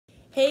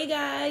Hey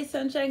guys,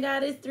 Sunshine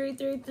Goddess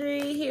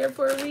 333 here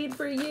for a read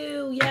for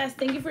you. Yes,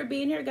 thank you for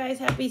being here, guys.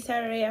 Happy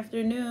Saturday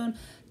afternoon.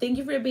 Thank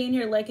you for being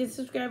here, liking,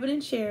 subscribing,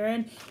 and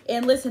sharing.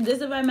 And listen, this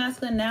Divine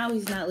Masculine, now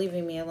he's not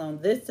leaving me alone.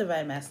 This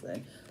Divine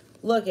Masculine,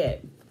 look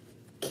at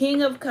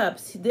King of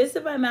Cups. This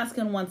Divine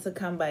Masculine wants to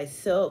come by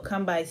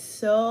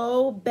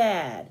so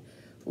bad.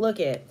 Look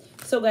at.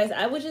 So guys,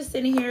 I was just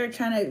sitting here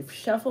trying to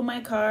shuffle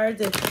my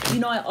cards,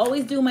 and I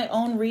always do my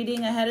own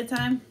reading ahead of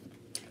time.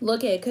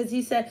 Look at, because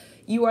he said,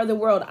 you are the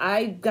world.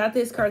 I got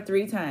this card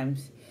 3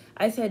 times.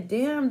 I said,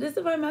 damn, this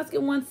Divine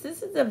Masculine wants,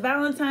 this is a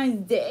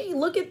Valentine's Day.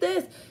 Look at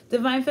this.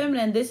 Divine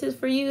Feminine, this is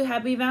for you.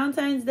 Happy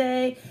Valentine's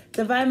Day.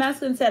 Divine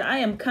Masculine said, I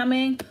am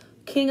coming.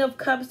 King of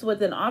Cups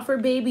with an offer,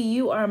 baby.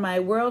 You are my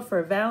world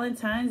for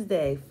Valentine's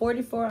Day.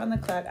 44 on the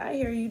clock. I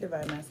hear you,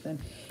 Divine Masculine.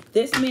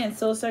 This man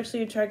so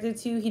sexually attracted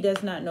to you, he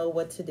does not know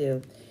what to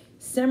do.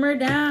 Simmer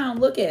down.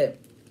 Look at,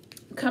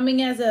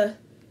 coming as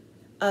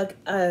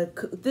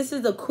this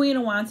is the Queen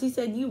of Wands. He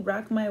said, you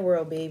rock my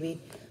world, baby.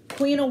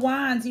 Queen of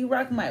Wands, you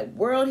rock my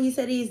world. He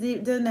said he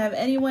doesn't have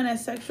anyone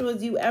as sexual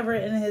as you ever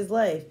in his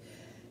life.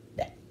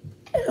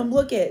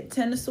 Look at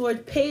Ten of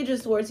Swords, Page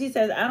of Swords. He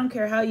says, I don't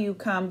care how you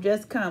come,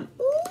 just come.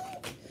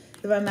 Ooh.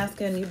 Divine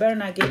Masculine, you better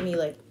not get me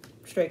like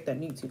striked on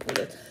YouTube for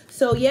this.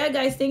 So yeah,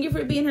 guys, thank you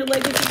for being here.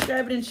 Like and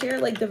subscribe and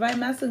share. Like Divine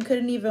Masculine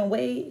couldn't even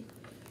wait.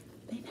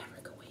 They never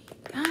go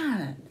wait.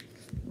 God,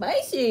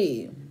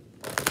 spicy.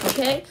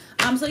 Okay,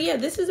 so yeah,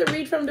 this is a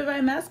read from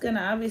Divine Masculine,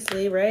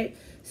 obviously, right?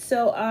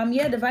 So,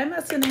 yeah, Divine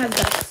Masculine has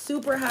got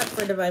super hot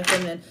for Divine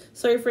Feminine.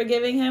 So you're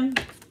forgiving him?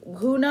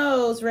 Who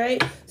knows,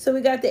 right? So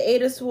we got the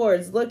Eight of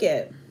Swords. Look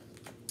at,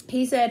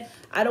 he said,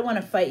 I don't want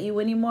to fight you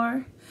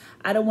anymore.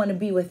 I don't want to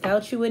be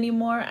without you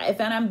anymore.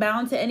 If I'm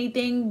bound to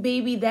anything,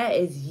 baby, that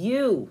is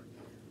you.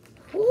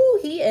 Ooh,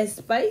 he is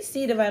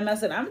spicy, Divine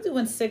Masculine. I'm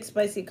doing 6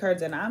 spicy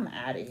cards and I'm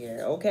out of here,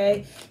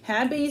 okay?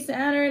 Happy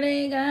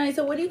Saturday, guys.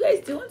 So what are you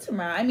guys doing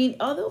tomorrow? I mean,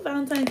 although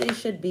Valentine's Day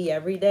should be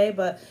every day,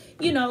 but,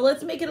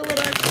 let's make it a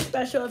little extra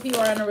special if you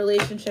are in a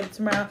relationship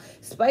tomorrow.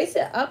 Spice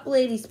it up,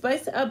 ladies.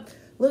 Spice it up.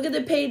 Look at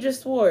the Page of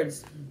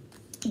Swords.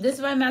 This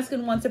Divine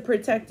Masculine wants to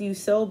protect you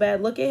so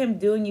bad. Look at him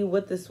doing you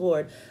with the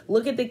sword.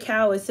 Look at the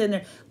cow is sitting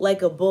there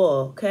like a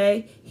bull,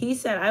 okay? He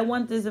said, I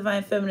want this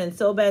Divine Feminine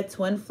so bad.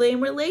 Twin flame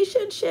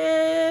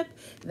relationship.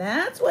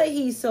 That's why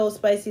he's so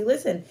spicy.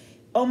 Listen,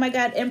 oh my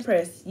God,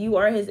 Empress. You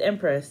are his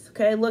Empress,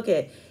 okay? Look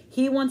at,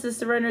 he wants to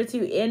surrender to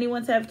you and he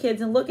wants to have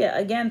kids. And look at,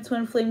 again,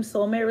 twin flame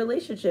soulmate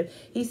relationship.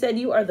 He said,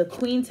 you are the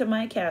queen to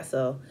my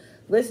castle.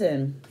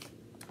 Listen,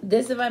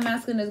 this Divine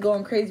Masculine is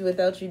going crazy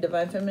without you,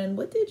 Divine Feminine.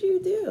 What did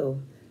you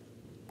do?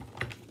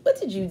 What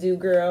did you do,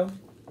 girl?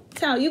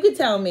 You could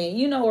tell me.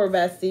 You know we're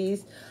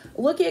besties.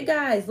 Look at,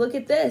 guys. Look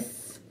at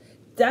this.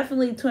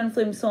 Definitely twin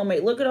flame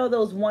soulmate. Look at all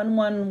those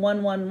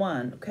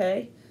 11111.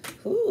 Okay.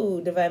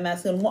 Ooh, Divine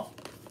Masculine.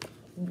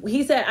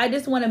 He said, I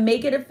just want to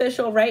make it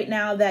official right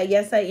now that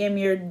yes, I am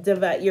your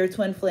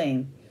twin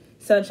flame.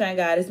 Sunshine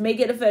Goddess. Make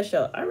it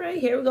official. All right,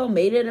 here we go.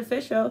 Made it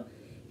official.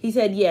 He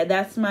said, yeah,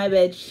 that's my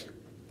bitch.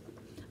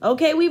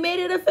 Okay, we made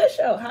it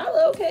official.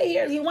 Hello, okay,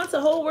 here. He wants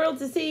the whole world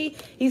to see.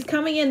 He's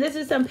coming in. This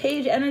is some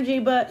Page energy,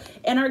 but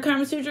in our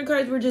Karma Sutra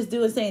cards, we're just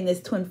saying this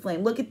twin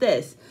flame. Look at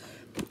this.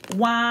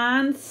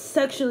 Wands,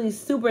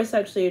 super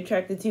sexually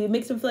attracted to you.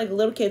 Makes him feel like a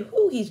little kid.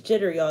 Ooh, he's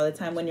jittery all the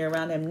time when you're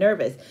around him.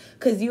 Nervous.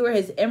 Because you are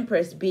his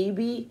Empress,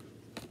 baby.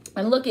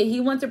 And look at, he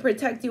wants to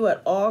protect you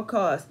at all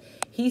costs.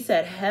 He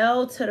said,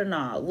 hell to the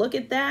no. Look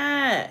at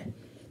that.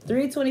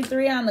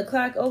 3:23 on the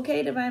clock.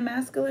 Okay, Divine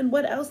Masculine.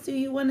 What else do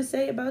you want to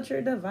say about your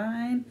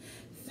Divine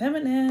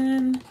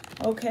Feminine?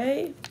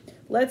 Okay,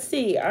 let's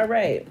see. All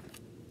right.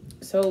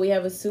 So we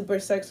have a super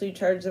sexually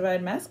charged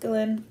Divine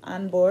Masculine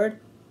on board.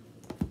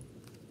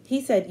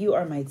 He said, you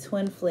are my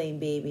twin flame,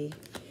 baby.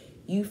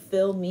 You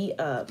fill me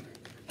up.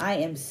 I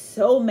am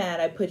so mad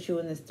I put you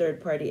in this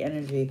third party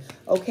energy.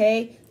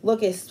 Okay,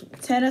 look, it's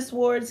Ten of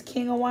Swords,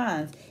 King of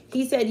Wands.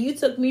 He said, you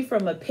took me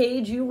from a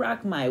page. You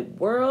rock my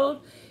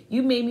world.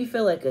 You made me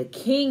feel like a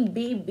king,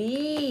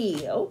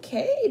 BB.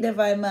 Okay,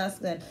 Divine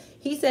Masculine.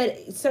 He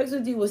said, sex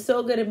with you was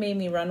so good it made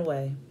me run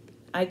away.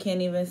 I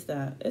can't even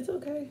stop. It's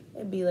okay.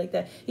 It'd be like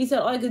that. He said,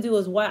 all I could do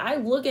is why I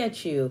look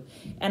at you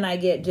and I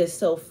get just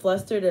so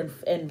flustered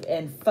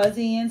and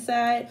fuzzy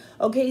inside.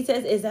 Okay, he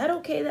says, is that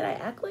okay that I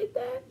act like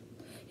that?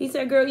 He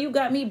said, girl, you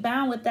got me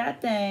bound with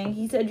that thing.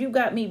 He said, you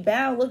got me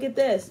bound. Look at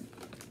this.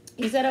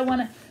 He said, I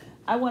want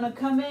to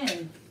come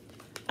in.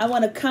 I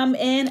want to come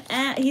in.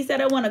 He said,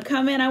 I want to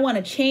come in. I want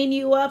to chain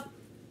you up.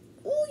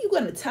 Ooh, you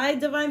going to tie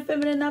Divine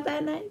Feminine up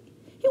at night?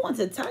 He wants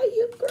to tie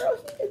you, girl.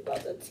 He is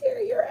about to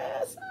tear your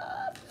ass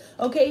up.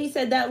 Okay, he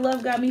said, that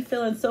love got me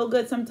feeling so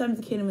good. Sometimes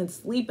I can't even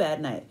sleep at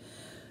night.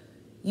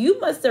 You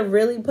must have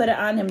really put it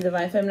on him,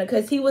 Divine Feminine,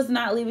 because he was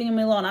not leaving him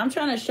alone. I'm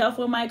trying to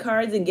shuffle my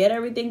cards and get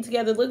everything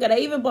together. Look at, I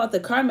even bought the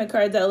karmic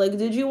cards out. Like,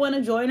 did you want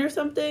to join or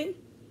something?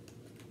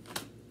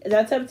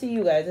 That's up to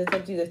you guys. It's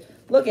up to you guys.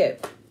 Look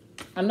at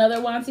another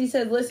one. He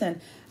says,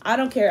 listen, I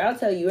don't care. I'll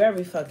tell you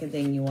every fucking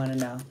thing you want to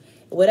know.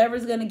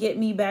 Whatever's going to get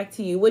me back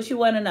to you. What you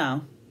want to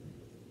know?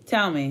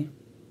 Tell me.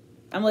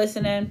 I'm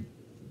listening.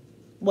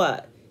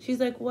 What? She's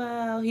like,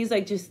 well, he's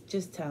like,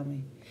 just tell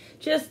me.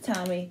 Just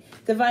tell me.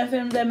 Divine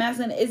Feminine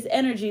Masculine is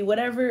energy.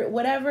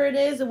 Whatever it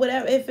is,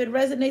 whatever, if it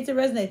resonates, it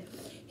resonates.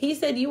 He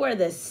said, you are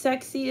the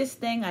sexiest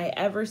thing I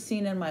ever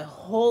seen in my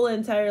whole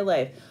entire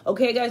life.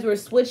 Okay, guys, we're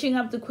switching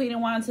up the Queen of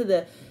Wands to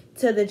the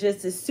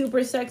just a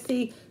super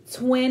sexy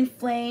twin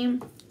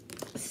flame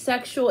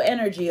sexual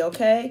energy,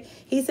 okay?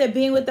 He said,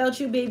 being without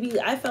you, baby,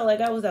 I felt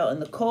like I was out in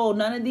the cold.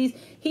 None of these.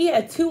 He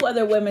had 2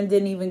 other women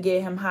didn't even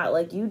get him hot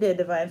like you did,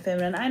 Divine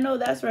Feminine. I know,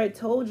 that's right.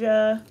 Told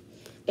ya.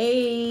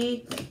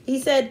 Hey.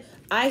 He said,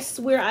 I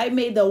swear I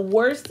made the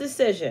worst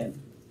decision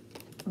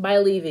by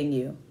leaving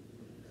you.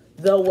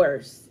 The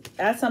worst.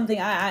 That's something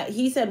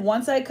he said,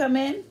 once I come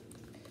in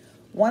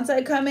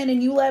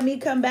and you let me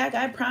come back,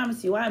 I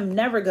promise you, I'm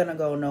never going to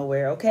go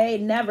nowhere, okay?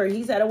 Never.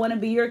 He said, I want to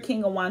be your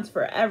King of Wands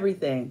for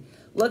everything.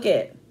 Look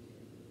at.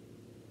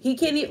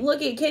 Can he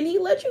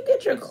let you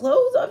get your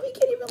clothes off? He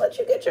can't even let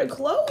you get your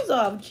clothes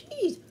off.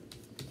 Jeez.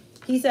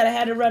 He said, I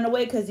had to run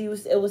away because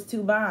it was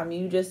too bomb.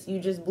 You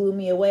just blew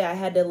me away. I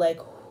had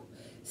to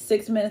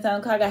 6 minutes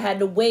on the clock. I had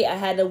to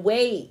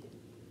wait.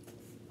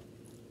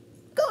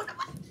 Go to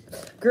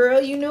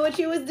girl, you knew what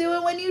you was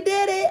doing when you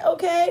did it,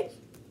 okay?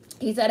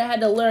 He said, I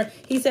had to learn.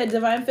 He said,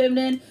 Divine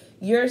Feminine,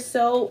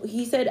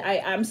 he said,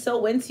 I'm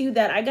so into you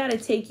that I got to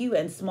take you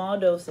in small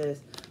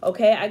doses,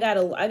 okay? I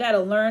gotta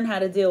learn how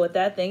to deal with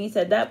that thing. He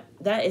said,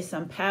 that is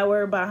some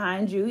power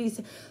behind you. He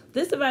said,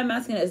 this Divine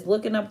Masculine is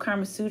looking up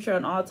Kama Sutra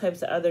and all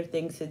types of other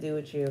things to do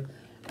with you.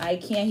 I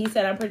can't. He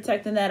said, I'm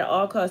protecting that at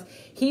all costs.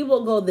 He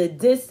will go the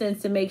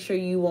distance to make sure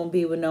you won't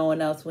be with no one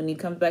else when he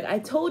comes back. I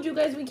told you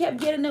guys we kept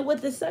getting it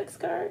with the sex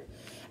card.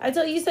 I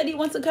told you, he said he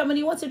wants to come and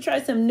he wants to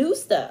try some new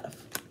stuff.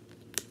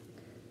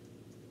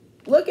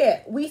 Look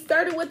at, we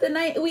started with the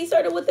night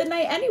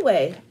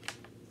anyway.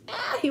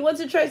 He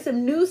wants to try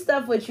some new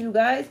stuff with you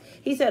guys.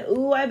 He said,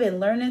 ooh, I've been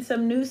learning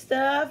some new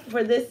stuff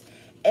for this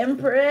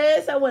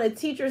Empress. I want to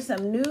teach her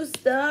some new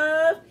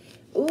stuff.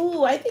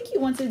 Ooh, I think he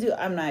wants to do,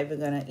 I'm not even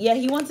gonna. Yeah,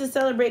 he wants to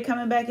celebrate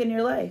coming back in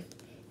your life.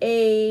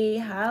 Hey,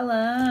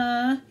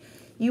 holla.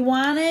 You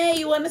want it?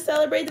 You want to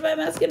celebrate Divine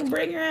Masculine?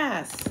 Bring your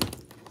ass.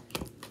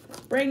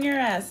 Bring your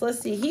ass. Let's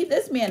see.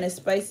 This man is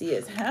spicy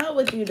as hell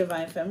with you,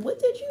 Divine Femme. What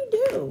did you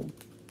do?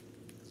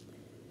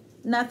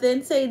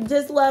 Nothing. Say,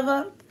 just love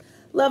him.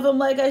 Love him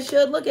like I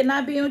should. Look, at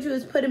not being with you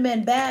is put him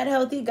in bad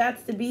health. He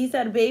got to be. He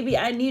said, baby,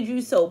 I need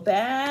you so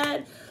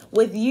bad.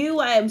 With you,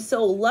 I am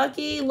so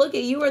lucky. Look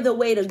at, you are the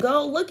way to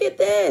go. Look at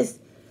this.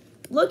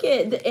 Look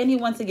at, and he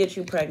wants to get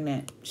you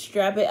pregnant.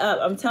 Strap it up.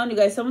 I'm telling you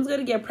guys, someone's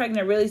going to get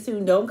pregnant really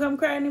soon. Don't come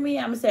crying to me.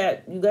 I'm going to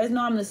say, you guys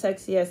know I'm the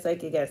sexiest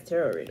psychic ass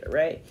tarot reader,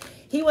 right?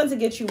 He wants to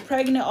get you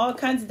pregnant, all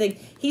kinds of things.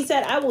 He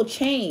said, I will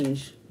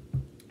change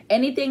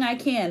anything I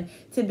can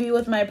to be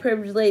with my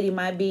privileged lady,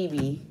 my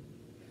baby.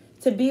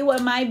 To be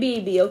with my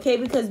baby, okay?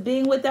 Because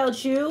being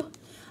without you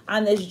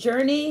on this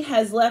journey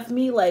has left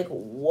me like,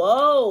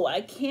 whoa,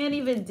 I can't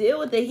even deal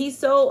with it.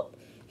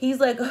 He's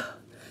like,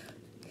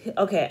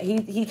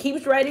 okay, he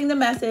keeps writing the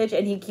message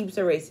and he keeps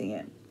erasing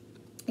it.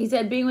 He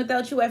said, being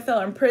without you, I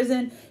felt in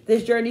prison.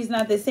 This journey's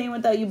not the same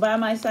without you by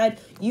my side.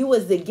 You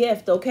was the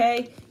gift,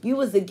 okay? You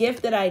was the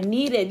gift that I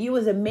needed. You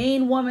was a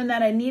main woman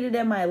that I needed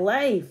in my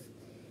life.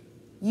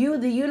 You,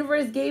 the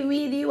universe gave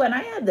me to you, and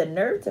I had the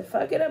nerve to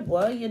fuck it up.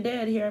 Well, you're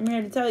dead here. I'm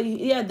here to tell you.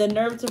 You had the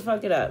nerve to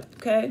fuck it up,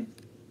 okay?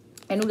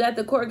 And we got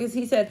the court because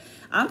he said,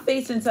 I'm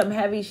facing some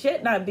heavy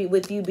shit not be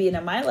with you being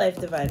in my life,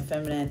 Divine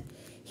Feminine.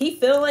 He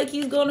feel like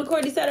he's going to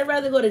court. He said, I'd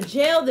rather go to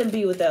jail than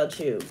be without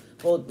you.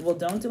 Well,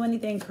 don't do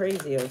anything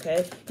crazy,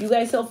 okay? You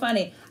guys so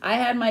funny. I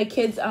had my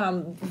kids'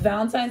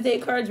 Valentine's Day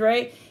cards,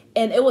 right?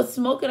 And it was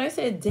smoking. I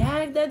said,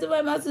 Dad, that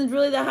Divine Masculine's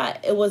really that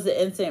hot. It was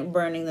the instant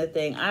burning the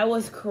thing. I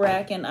was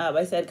cracking up.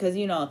 I said, because,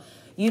 you know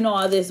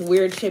all this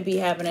weird shit be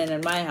happening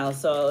in my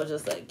house. So I was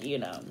just like,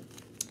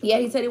 Yeah,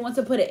 he said he wants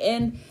to put an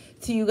end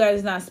to you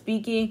guys not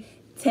speaking.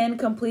 10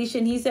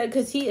 completion. He said,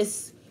 because he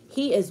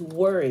is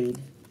worried.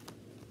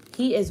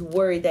 He is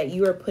worried that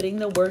you are putting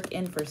the work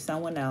in for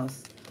someone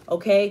else.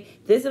 Okay?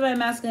 This Divine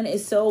Masculine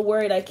is so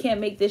worried. I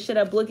can't make this shit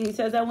up. Look, he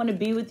says, I want to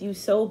be with you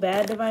so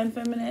bad, Divine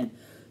Feminine.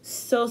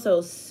 So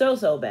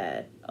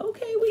bad.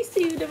 Okay, we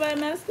see you, Divine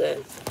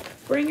Masculine.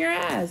 Bring your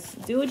ass.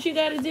 Do what you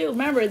got to do.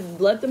 Remember,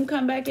 let them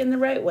come back in the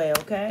right way,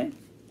 okay?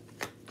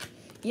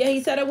 Yeah,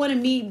 he said, I want to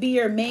be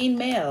your main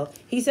male.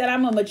 He said, I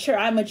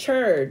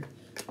matured.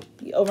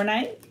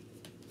 Overnight?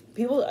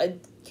 People,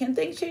 can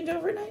things change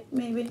overnight?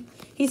 Maybe.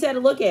 He said,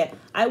 look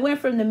I went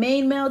from the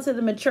main male to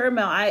the mature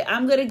male.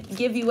 I'm going to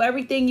give you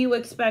everything you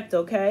expect,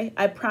 okay?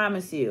 I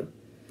promise you.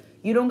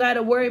 You don't got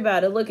to worry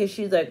about it. Look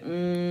she's like,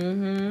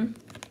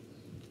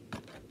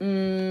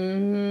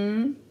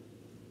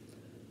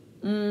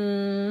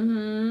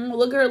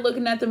 Look at her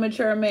looking at the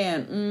mature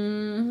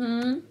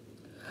man.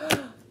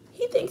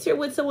 He thinks you're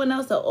with someone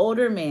else, an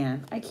older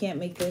man. I can't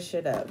make this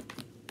shit up.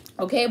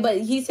 Okay,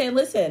 but he said,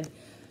 listen,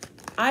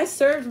 I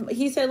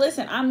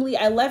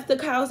left the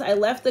house, I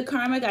left the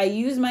karmic, I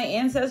used my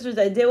ancestors,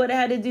 I did what I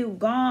had to do,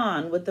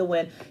 gone with the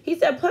wind. He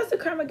said, plus the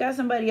karmic got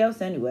somebody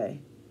else anyway.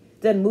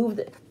 Then moved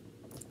it.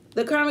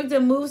 The karmic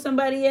didn't move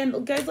somebody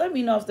in. Guys, let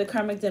me know if the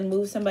karmic didn't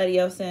move somebody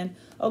else in.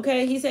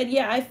 Okay, he said,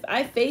 yeah,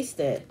 I faced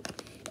it.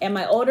 And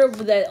that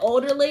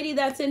older lady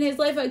that's in his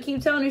life, I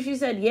keep telling her, she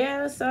said,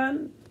 yeah,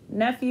 son,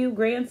 nephew,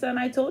 grandson,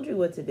 I told you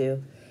what to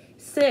do.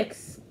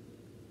 6,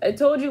 I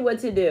told you what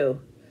to do.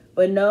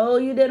 But no,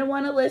 you didn't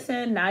want to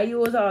listen. Now you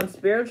was on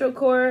spiritual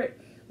court.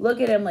 Look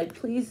at him like,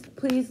 please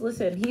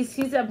listen.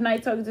 He's up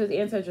night talking to his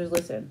ancestors.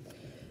 Listen,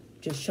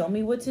 just show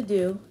me what to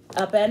do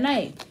up at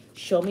night.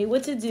 Show me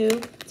what to do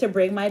to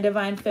bring my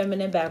divine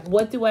feminine back.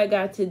 What do I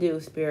got to do,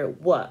 Spirit?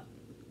 What?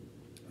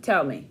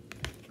 Tell me.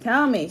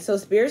 Tell me. So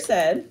Spirit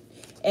said,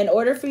 in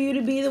order for you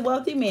to be the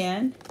wealthy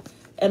man,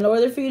 in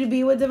order for you to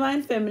be with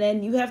divine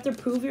feminine, you have to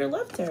prove your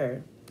love to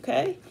her.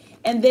 Okay?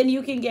 And then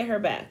you can get her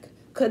back.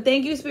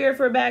 Thank you, Spirit,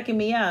 for backing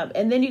me up.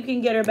 And then you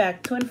can get her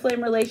back. Twin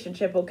flame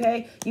relationship,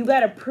 okay? You got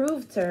to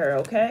prove to her,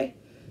 okay?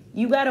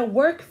 You got to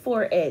work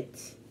for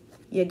it.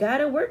 You got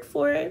to work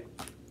for it.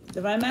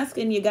 Divine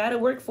Masculine, you got to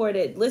work for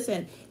it.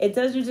 Listen, it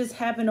doesn't just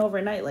happen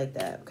overnight like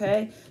that,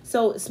 okay?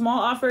 So small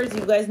offers,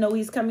 you guys know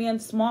he's coming in.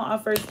 Small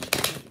offers,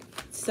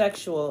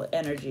 sexual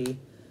energy.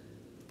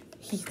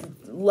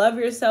 Love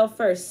yourself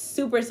first.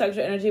 Super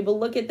sexual energy, but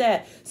look at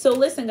that. So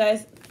listen,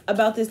 guys,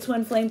 about this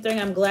twin flame thing,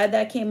 I'm glad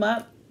that came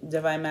up.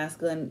 Divine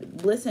Masculine,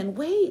 listen,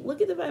 wait,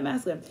 look at Divine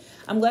Masculine.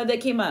 I'm glad that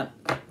came up.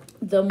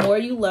 The more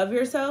you love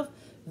yourself,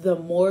 the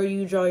more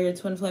you draw your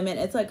twin flame in.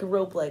 It's like a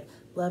rope, like,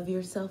 love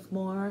yourself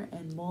more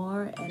and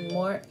more and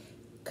more.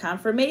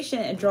 Confirmation,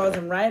 it draws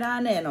them right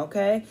on in,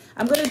 okay?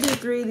 I'm going to do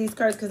 3 of these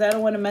cards because I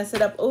don't want to mess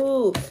it up.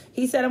 Ooh,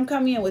 he said I'm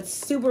coming in with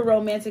super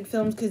romantic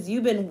films because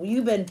you've been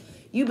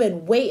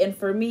waiting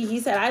for me. He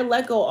said, I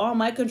let go all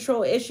my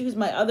control issues,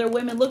 my other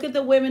women. Look at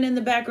the women in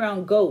the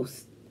background,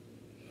 ghosts.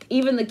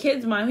 Even the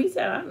kid's mom, he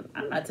said,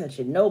 I'm not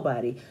touching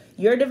nobody.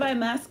 Your Divine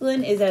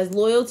Masculine is as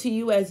loyal to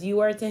you as you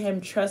are to him.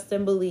 Trust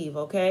and believe,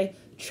 okay?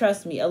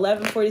 Trust me.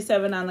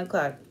 11:47 on the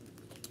clock.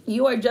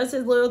 You are just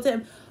as loyal to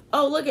him.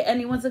 Oh, look at, and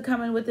he wants to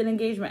come in with an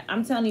engagement.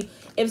 I'm telling you,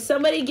 if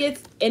somebody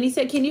gets, and he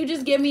said, can you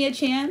just give me a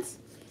chance?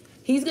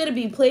 He's going to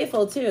be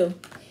playful too.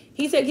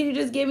 He said, can you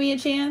just give me a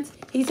chance?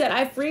 He said,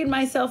 I freed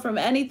myself from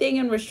anything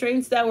and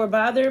restraints that were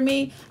bothering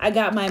me. I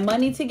got my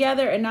money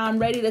together, and now I'm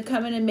ready to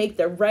come in and make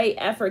the right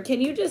effort. Can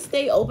you just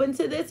stay open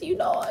to this? You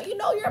know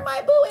you're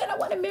my boo, and I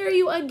want to marry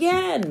you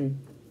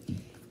again.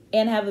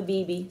 And have a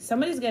baby.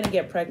 Somebody's going to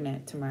get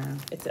pregnant tomorrow.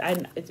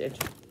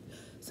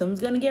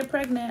 Someone's going to get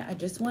pregnant. I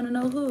just want to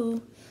know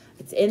who.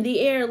 It's in the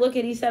air. Look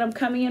at, he said, I'm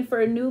coming in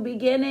for a new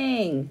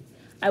beginning.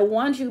 I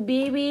want you,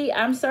 baby.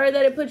 I'm sorry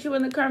that I put you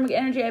in the karmic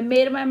energy. I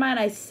made up my mind.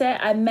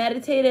 I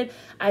meditated.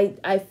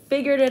 I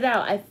figured it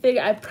out.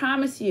 I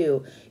promise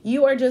you,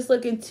 you are just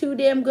looking too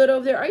damn good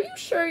over there. Are you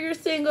sure you're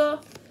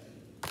single?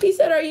 He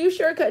said, are you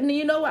sure?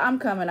 You know what? I'm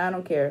coming. I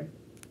don't care.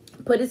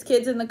 Put his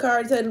kids in the car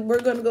and said, we're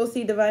going to go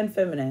see Divine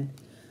Feminine.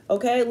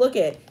 Okay, look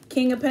at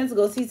King of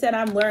Pentacles. He said,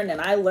 I'm learning.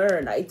 I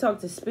learned. I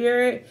talked to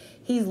Spirit.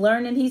 He's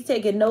learning. He's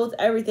taking notes,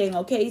 everything.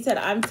 Okay, he said,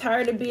 I'm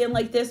tired of being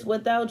like this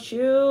without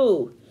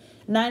you.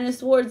 9 of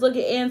Swords, look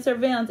at Anne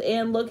Surveillance.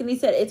 And look, and he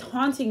said, it's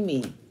haunting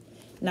me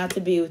not to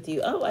be with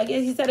you. Oh, I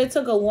guess he said it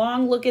took a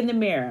long look in the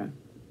mirror.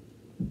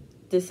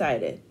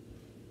 Decided.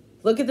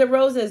 Look at the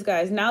roses,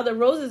 guys. Now the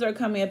roses are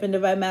coming up in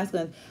Divine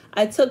Masculine.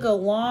 I took a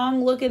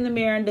long look in the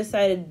mirror and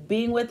decided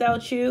being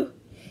without you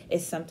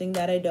is something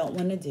that I don't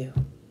want to do.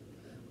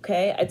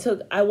 Okay?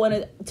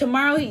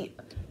 Tomorrow,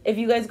 if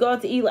you guys go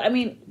out to eat, I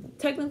mean,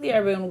 technically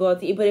everyone will go out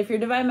to eat, but if your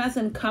Divine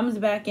Masculine comes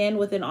back in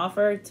with an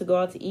offer to go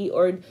out to eat,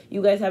 or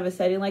you guys have a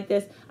setting like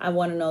this, I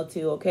want to know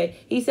too, okay?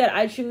 He said,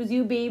 I choose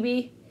you,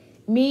 baby.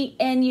 Me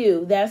and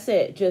you. That's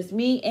it. Just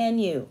me and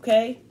you,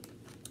 okay?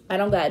 I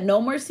don't got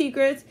no more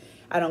secrets.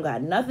 I don't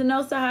got nothing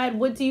else to hide.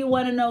 What do you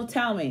want to know?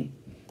 Tell me.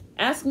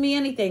 Ask me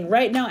anything.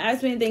 Right now,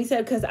 ask me anything.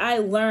 Said, because I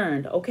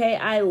learned, okay?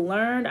 I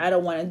learned. I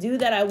don't want to do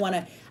that. I want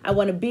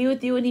to be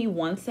with you, and he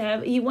wants to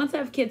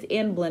have kids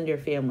and blend your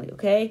family,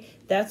 okay?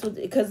 That's what,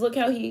 because look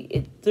how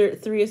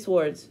 3 of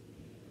Swords.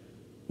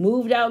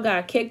 Moved out,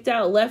 got kicked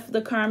out, left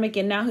the karmic,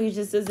 and now he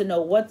just doesn't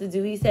know what to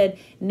do. He said,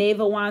 Knave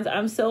of Wands,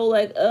 I'm so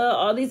like,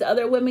 all these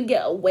other women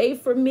get away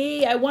from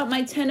me. I want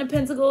my 10 of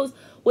Pentacles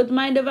with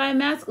my Divine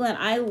Masculine.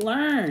 I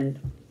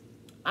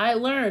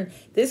learned.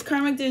 This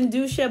karmic didn't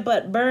do shit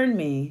but burn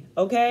me,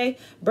 okay?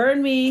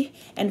 Burn me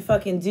and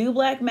fucking do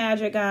black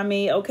magic on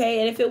me, okay?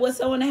 And if it was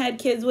someone I had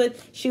kids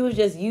with, she was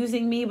just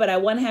using me, but I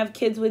want to have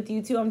kids with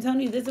you too. I'm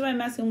telling you, this Divine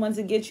Masculine wants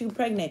to get you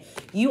pregnant.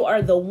 You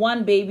are the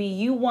one, baby.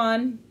 You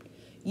won.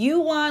 You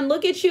won.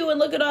 Look at you and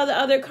look at all the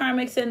other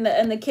karmics and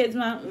the kids'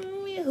 mom.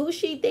 Who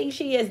she thinks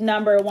she is,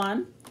 number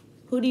one?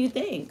 Who do you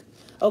think?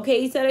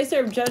 Okay, he said, I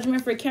serve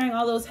judgment for carrying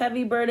all those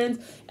heavy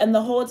burdens, and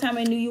the whole time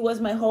I knew you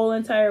was my whole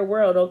entire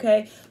world,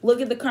 okay?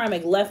 Look at the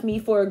karmic. Left me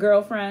for a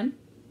girlfriend.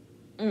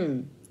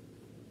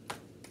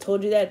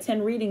 Told you that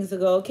 10 readings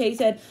ago, okay? He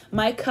said,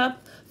 my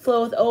cup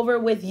floweth over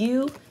with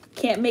you.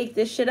 Can't make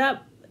this shit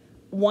up.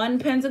 1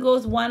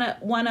 Pentacles, one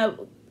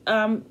of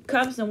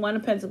Cups, and 1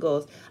 of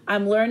Pentacles.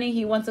 I'm learning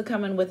he wants to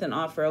come in with an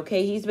offer,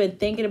 okay? He's been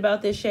thinking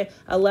about this shit.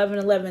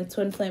 11-11,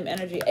 twin flame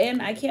energy.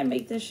 And I can't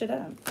make this shit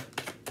up.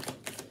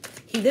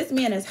 This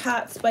man is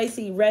hot,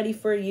 spicy, ready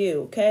for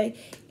you, okay?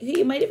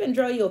 He might even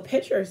draw you a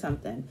picture or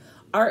something.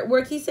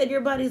 Artwork. He said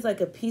your body's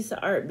like a piece of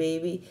art,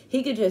 baby.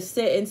 He could just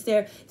sit and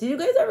stare. Did you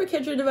guys ever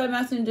catch your divine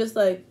masculine just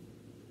like,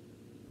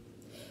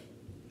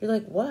 you're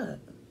like, what?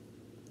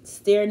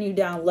 Staring you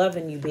down,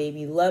 loving you,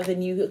 baby,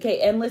 loving you.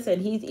 Okay, and listen,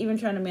 he's even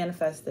trying to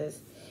manifest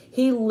this.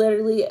 He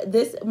literally,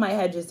 my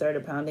head just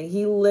started pounding.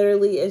 He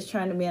literally is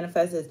trying to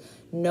manifest this.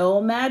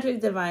 No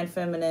magic, divine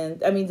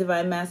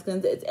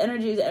masculines. It's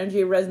energy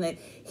resonate.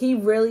 He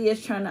really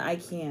is trying to, I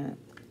can't.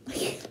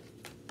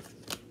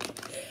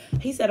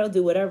 He said, I'll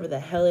do whatever the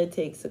hell it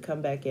takes to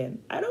come back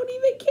in. I don't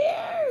even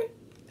care.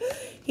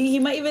 He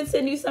might even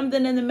send you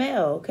something in the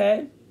mail,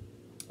 okay?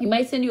 He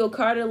might send you a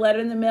card or letter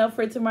in the mail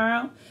for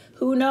tomorrow.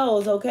 Who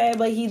knows, okay?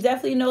 But he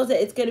definitely knows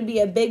that it's going to be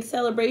a big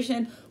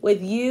celebration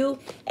with you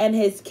and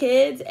his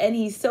kids. And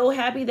he's so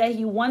happy that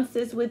he wants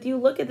this with you.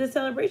 Look at the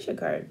celebration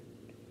card.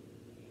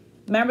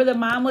 Remember the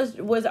mom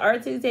was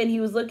artist and he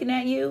was looking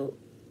at you?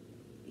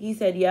 He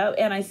said, yep.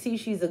 And I see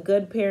she's a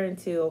good parent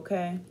too,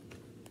 okay?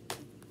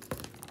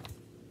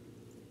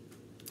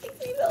 Makes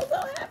me feel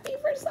so happy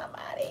for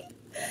somebody.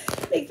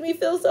 Makes me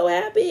feel so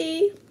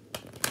happy.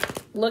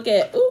 Look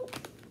at, ooh.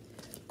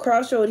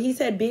 Crossroad. He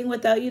said, being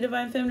without you,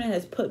 divine feminine,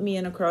 has put me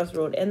in a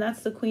crossroad. And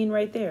that's the queen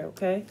right there,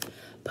 okay?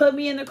 Put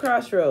me in the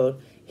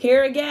crossroad.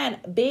 Here again,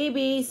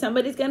 baby.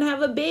 Somebody's going to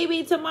have a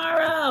baby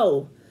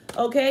tomorrow.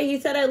 Okay? He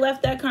said, I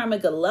left that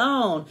karmic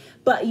alone.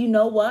 But you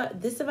know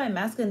what? This divine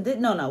masculine,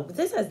 no.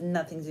 This has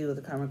nothing to do with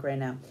the karmic right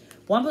now.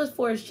 1 +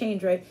 4 is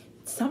change, right?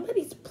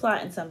 Somebody's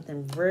plotting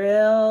something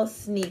real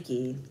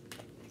sneaky.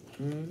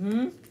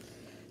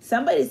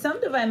 Some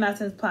divine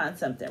masculine's plotting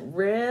something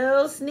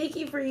real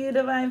sneaky for you,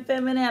 divine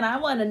feminine. I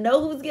want to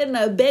know who's getting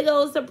a big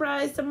old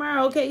surprise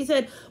tomorrow. Okay, he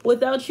said,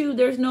 without you,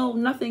 there's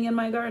nothing in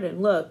my garden.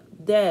 Look,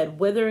 dead,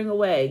 withering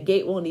away.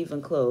 Gate won't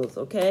even close,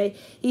 okay?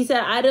 He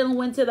said, I done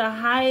went to the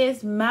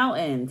highest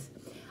mountains.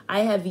 I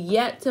have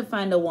yet to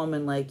find a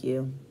woman like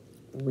you.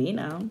 We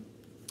know.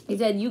 He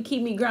said, you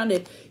keep me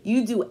grounded.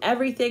 You do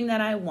everything that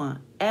I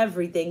want.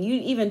 Everything. You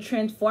even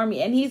transform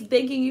me. And he's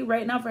thanking you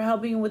right now for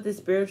helping him with the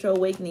spiritual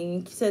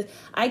awakening. He says,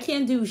 I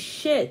can't do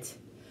shit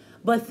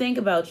but think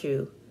about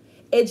you.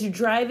 It's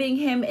driving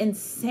him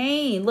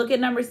insane. Look at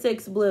number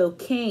 6, blue.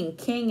 King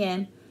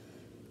in.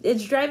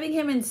 It's driving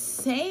him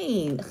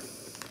insane.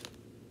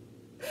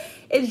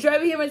 It's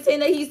driving him insane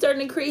that he's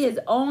starting to create his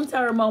own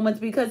tower moments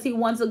because he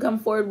wants to come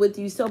forward with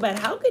you so bad.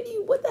 How could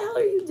you? What the hell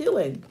are you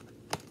doing?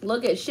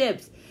 Look at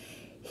ships.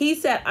 He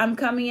said, I'm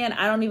coming in.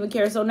 I don't even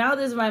care. So now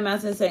this is my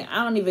masculine saying,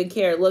 I don't even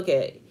care. Look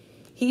at.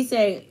 He's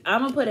saying,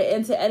 I'm going to put it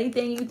into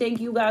anything you think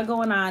you got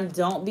going on.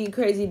 Don't be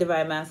crazy,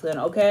 divine masculine,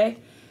 okay?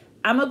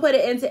 I'm going to put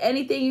it into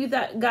anything you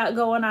got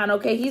going on,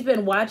 okay? He's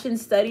been watching,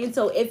 studying.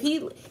 So if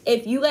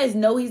you guys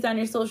know he's on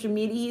your social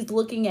media, he's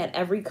looking at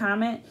every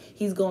comment.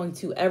 He's going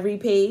to every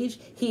page.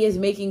 He is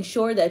making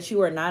sure that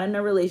you are not in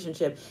a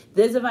relationship.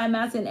 This divine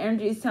masculine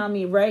energy is telling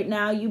me right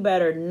now, you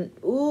better,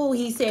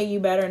 he's saying you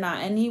better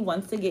not. And he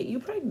wants to get you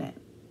pregnant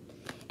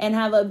and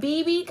have a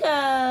BB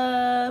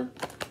cub.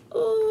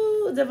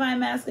 Ooh, divine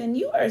masculine,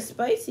 you are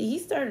spicy. He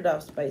started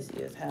off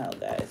spicy as hell,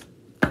 guys.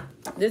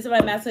 This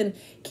divine masculine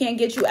can't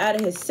get you out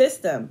of his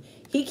system.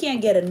 He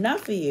can't get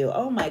enough of you.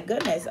 Oh my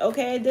goodness.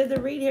 Okay, I did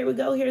the read. Here we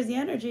go. Here's the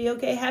energy.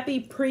 Okay, happy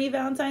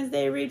pre-Valentine's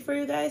Day read for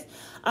you guys.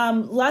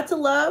 Lots of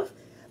love.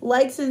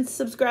 Likes and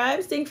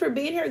subscribes. Thanks for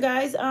being here,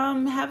 guys.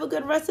 Have a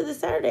good rest of the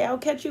Saturday. I'll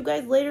catch you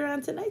guys later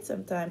on tonight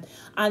sometime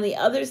on the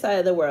other side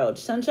of the world.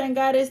 Sunshine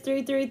Goddess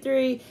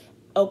 333.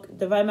 Oh,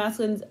 divine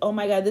masculine's. Oh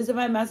my God, this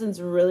divine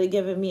masculine's really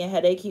giving me a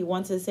headache. He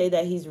wants to say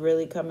that he's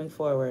really coming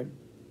forward.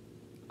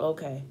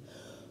 Okay.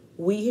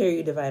 We hear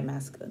you, divine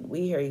masculine.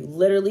 We hear you.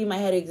 Literally, my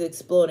head is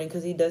exploding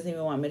because he doesn't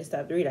even want me to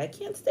stop the read. I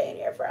can't stay in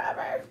here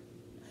forever.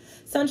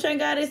 Sunshine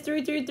Goddess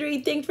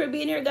 333. Thanks for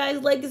being here,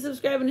 guys. Like and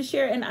subscribe and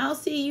share. And I'll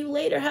see you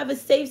later. Have a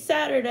safe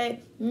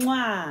Saturday.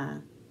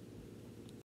 Mwah.